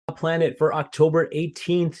Planet for October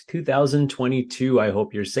 18th, 2022. I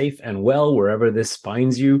hope you're safe and well wherever this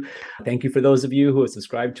finds you. Thank you for those of you who have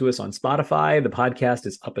subscribed to us on Spotify. The podcast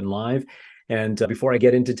is up and live. And before I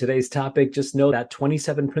get into today's topic, just know that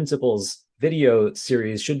 27 Principles video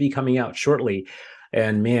series should be coming out shortly.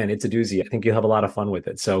 And man, it's a doozy. I think you'll have a lot of fun with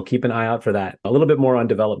it. So keep an eye out for that. A little bit more on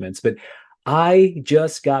developments. But I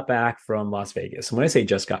just got back from Las Vegas. And when I say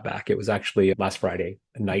just got back, it was actually last Friday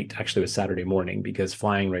night. Actually, it was Saturday morning, because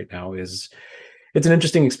flying right now it's an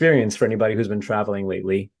interesting experience for anybody who's been traveling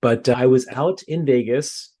lately. But I was out in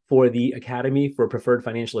Vegas for the Academy for Preferred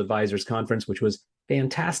Financial Advisors conference, which was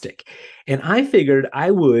fantastic. And I figured I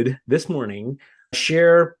would this morning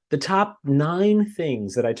share the top 9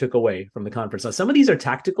 things that I took away from the conference. Now, some of these are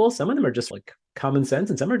tactical, some of them are just like common sense,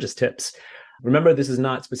 and some are just tips. Remember, this is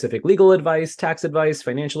not specific legal advice, tax advice,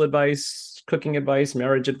 financial advice, cooking advice,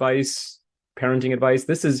 marriage advice, parenting advice.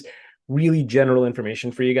 This is really general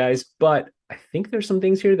information for you guys, but I think there's some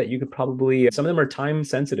things here that you could probably, some of them are time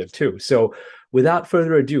sensitive too. So without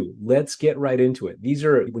further ado, let's get right into it. These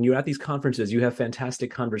are, when you're at these conferences, you have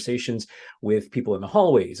fantastic conversations with people in the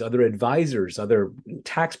hallways, other advisors, other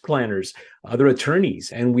tax planners, other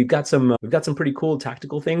attorneys, and we've got some pretty cool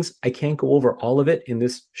tactical things. I can't go over all of it in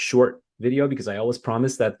this short video because I always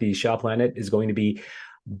promise that the Shao Planet is going to be,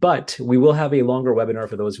 but we will have a longer webinar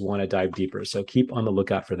for those who want to dive deeper. So keep on the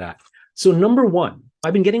lookout for that. So number 1,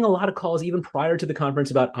 I've been getting a lot of calls even prior to the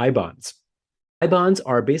conference about I-bonds. I-bonds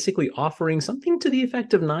are basically offering something to the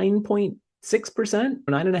effect of 9.6%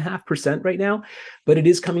 or 9.5% right now, but it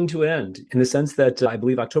is coming to an end in the sense that I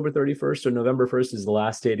believe October 31st or November 1st is the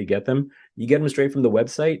last day to get them. You get them straight from the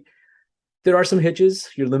website. There are some hitches.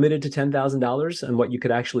 You're limited to $10,000 on what you could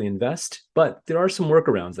actually invest, but there are some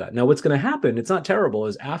workarounds that. Now, what's going to happen, it's not terrible,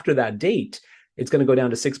 is after that date, it's going to go down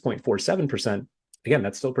to 6.47%. Again,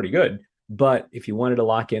 that's still pretty good. But if you wanted to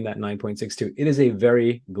lock in that 9.62, it is a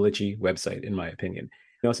very glitchy website, in my opinion.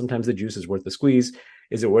 You know, sometimes the juice is worth the squeeze.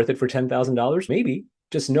 Is it worth it for $10,000? Maybe.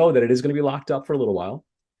 Just know that it is going to be locked up for a little while.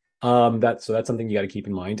 So that's something you got to keep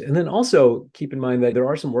in mind. And then also keep in mind that there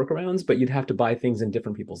are some workarounds, but you'd have to buy things in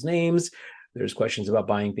different people's names. There's questions about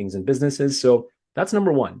buying things in businesses. So that's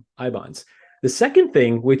number 1, I-bonds. The second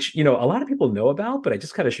thing, which, you know, a lot of people know about, but I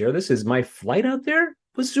just got to share this, is my flight out there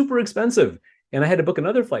was super expensive. And I had to book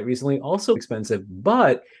another flight recently, also expensive.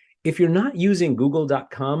 But if you're not using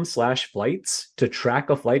google.com/flights to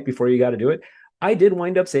track a flight before you got to do it, I did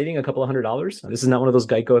wind up saving a couple of $100. This is not one of those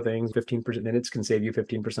Geico things. 15% minutes can save you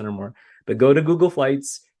 15% or more. But go to Google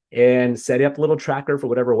Flights and set up a little tracker for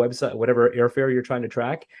whatever website, whatever airfare you're trying to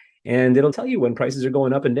track. And it'll tell you when prices are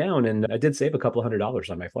going up and down. And I did save a couple of $100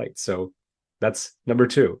 on my flight. So that's number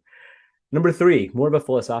 2. Number 3, more of a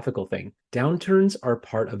philosophical thing. Downturns are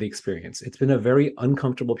part of the experience. It's been a very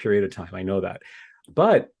uncomfortable period of time. I know that.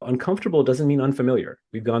 But uncomfortable doesn't mean unfamiliar.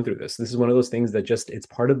 We've gone through this. This is one of those things that just, it's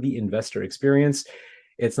part of the investor experience.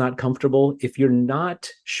 It's not comfortable. If you're not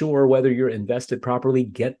sure whether you're invested properly,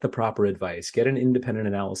 get the proper advice, get an independent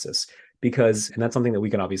analysis, because, and that's something that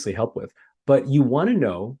we can obviously help with. But you want to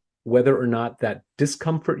know whether or not that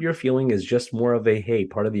discomfort you're feeling is just more of a, hey,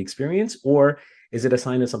 part of the experience, or is it a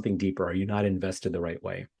sign of something deeper? Are you not invested the right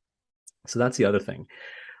way? So that's the other thing.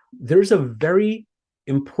 There's a very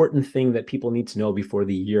important thing that people need to know before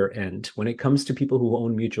the year end when it comes to people who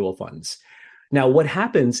own mutual funds. Now, what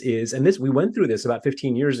happens is, and this, we went through this about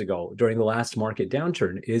 15 years ago during the last market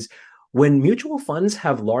downturn, is when mutual funds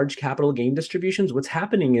have large capital gain distributions, what's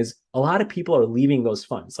happening is a lot of people are leaving those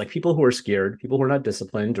funds, like people who are scared, people who are not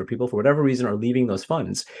disciplined, or people for whatever reason are leaving those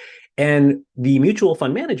funds. And the mutual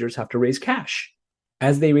fund managers have to raise cash.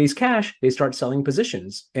 As they raise cash, they start selling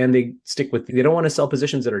positions, and they don't want to sell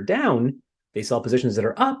positions that are down. They sell positions that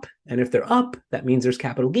are up. And if they're up, that means there's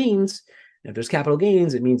capital gains. And if there's capital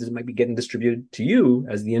gains, it means it might be getting distributed to you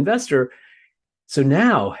as the investor. So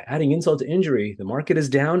now, adding insult to injury, the market is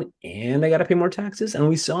down and I got to pay more taxes. And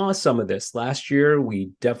we saw some of this last year.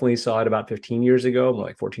 We definitely saw it about 15 years ago, more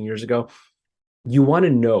like 14 years ago. You want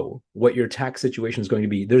to know what your tax situation is going to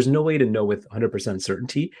be. There's no way to know with 100%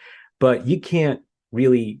 certainty, but you can't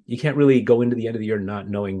really go into the end of the year not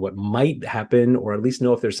knowing what might happen, or at least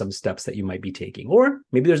know if there's some steps that you might be taking, or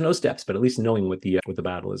maybe there's no steps, but at least knowing what the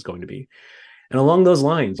battle is going to be. And along those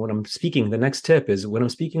lines, when I'm speaking, the next tip is when I'm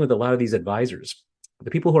speaking with a lot of these advisors, the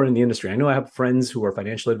people who are in the industry, I know I have friends who are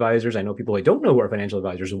financial advisors. I know people I don't know who are financial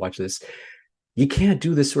advisors who watch this. You can't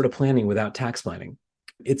do this sort of planning without tax planning.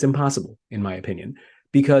 It's impossible, in my opinion,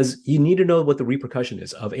 because you need to know what the repercussion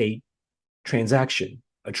is of a transaction,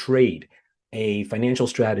 a trade, a financial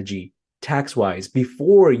strategy, tax-wise,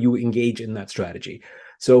 before you engage in that strategy.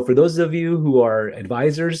 So for those of you who are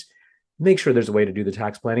advisors, make sure there's a way to do the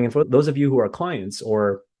tax planning. And for those of you who are clients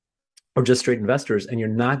or just straight investors and you're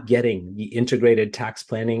not getting the integrated tax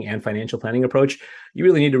planning and financial planning approach, you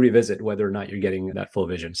really need to revisit whether or not you're getting that full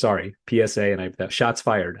vision. Sorry, PSA, and that shots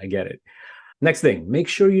fired. I get it. Next thing, make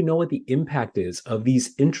sure you know what the impact is of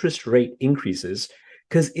these interest rate increases,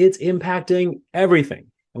 because it's impacting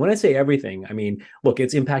everything. And when I say everything, I mean, look,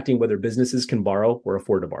 it's impacting whether businesses can borrow or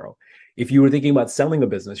afford to borrow. If you were thinking about selling a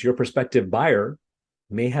business, your prospective buyer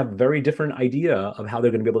may have a very different idea of how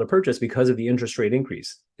they're going to be able to purchase because of the interest rate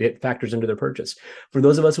increase. It factors into their purchase. For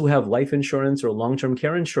those of us who have life insurance or long-term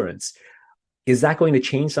care insurance, is that going to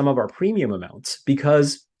change some of our premium amounts?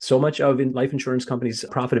 Because so much of life insurance companies'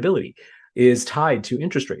 profitability is tied to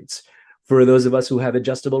interest rates. For those of us who have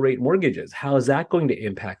adjustable rate mortgages, how is that going to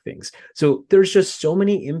impact things? So there's just so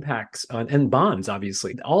many impacts and bonds,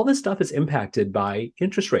 obviously. All this stuff is impacted by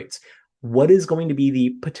interest rates. What is going to be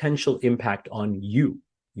the potential impact on you,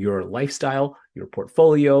 your lifestyle, your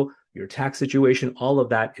portfolio, your tax situation? All of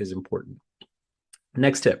that is important.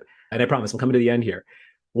 Next tip, and I promise I'm coming to the end here.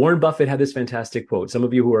 Warren Buffett had this fantastic quote. Some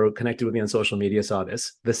of you who are connected with me on social media saw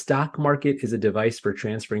this. The stock market is a device for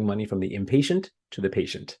transferring money from the impatient to the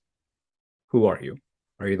patient. Who are you?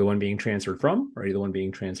 Are you the one being transferred from, or are you the one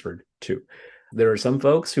being transferred to? There are some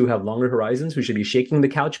folks who have longer horizons who should be shaking the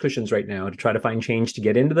couch cushions right now to try to find change to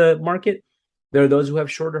get into the market. There are those who have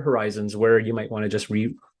shorter horizons where you might want to just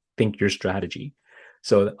rethink your strategy.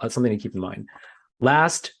 So that's something to keep in mind.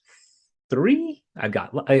 Last three,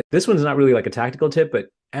 this one's not really like a tactical tip, but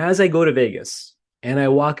as I go to Vegas and I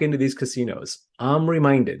walk into these casinos, I'm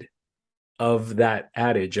reminded of that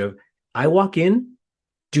adage of, I walk in,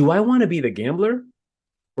 do I want to be the gambler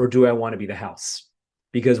or do I want to be the house?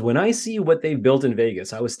 Because when I see what they've built in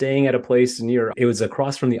Vegas, I was staying at a place it was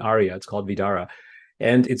across from the Aria, it's called Vidara,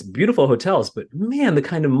 and it's beautiful hotels, but man, the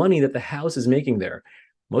kind of money that the house is making there.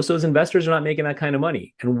 Most of those investors are not making that kind of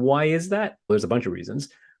money. And why is that? Well, there's a bunch of reasons,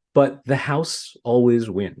 but the house always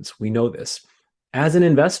wins. We know this. As an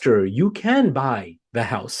investor, you can buy the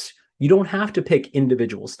house. You don't have to pick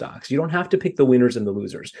individual stocks. You don't have to pick the winners and the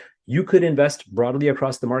losers. You could invest broadly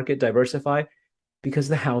across the market, diversify, because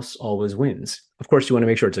the house always wins. Of course, you want to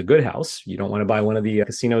make sure it's a good house. You don't want to buy one of the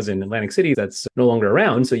casinos in Atlantic City that's no longer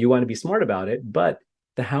around, so you want to be smart about it, but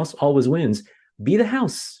the house always wins. Be the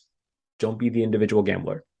house. Don't be the individual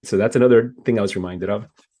gambler. So that's another thing I was reminded of.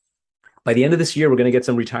 By the end of this year, we're going to get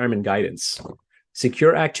some retirement guidance.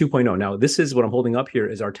 Secure Act 2.0. Now, this is what I'm holding up here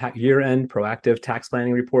is our year-end proactive tax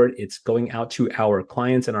planning report. It's going out to our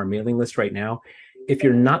clients and our mailing list right now. If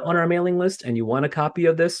you're not on our mailing list and you want a copy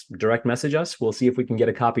of this, direct message us. We'll see if we can get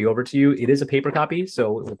a copy over to you. It is a paper copy,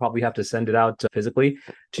 so we'll probably have to send it out physically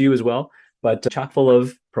to you as well. But chock full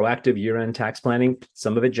of proactive year-end tax planning,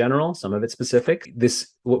 some of it general, some of it specific.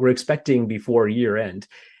 What we're expecting before year-end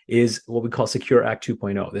is what we call Secure Act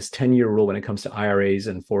 2.0, this 10-year rule when it comes to IRAs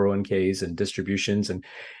and 401ks and distributions. And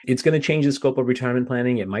it's going to change the scope of retirement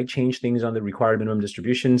planning. It might change things on the required minimum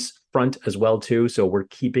distributions front as well, too. So we're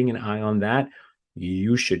keeping an eye on that.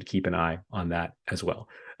 You should keep an eye on that as well.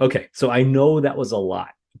 Okay, so I know that was a lot,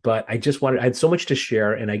 but I had so much to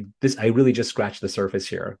share, and I really just scratched the surface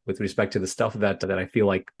here with respect to the stuff that I feel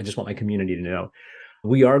like I just want my community to know.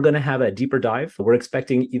 We are going to have a deeper dive. We're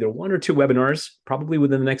expecting either 1 or 2 webinars, probably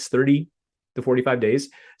within the next 30 to 45 days.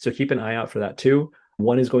 So keep an eye out for that too.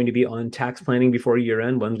 One is going to be on tax planning before year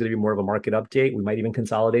end. One's going to be more of a market update. We might even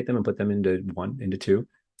consolidate them and put them into 2.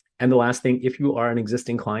 And the last thing, if you are an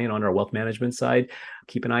existing client on our wealth management side,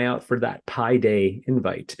 keep an eye out for that Pi Day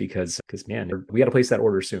invite because man, we got to place that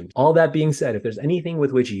order soon. All that being said, if there's anything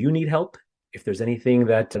with which you need help, if there's anything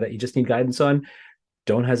that you just need guidance on,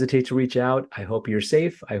 don't hesitate to reach out. I hope you're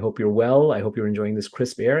safe. I hope you're well. I hope you're enjoying this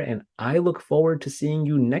crisp air. And I look forward to seeing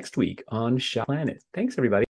you next week on Shop Planet. Thanks, everybody.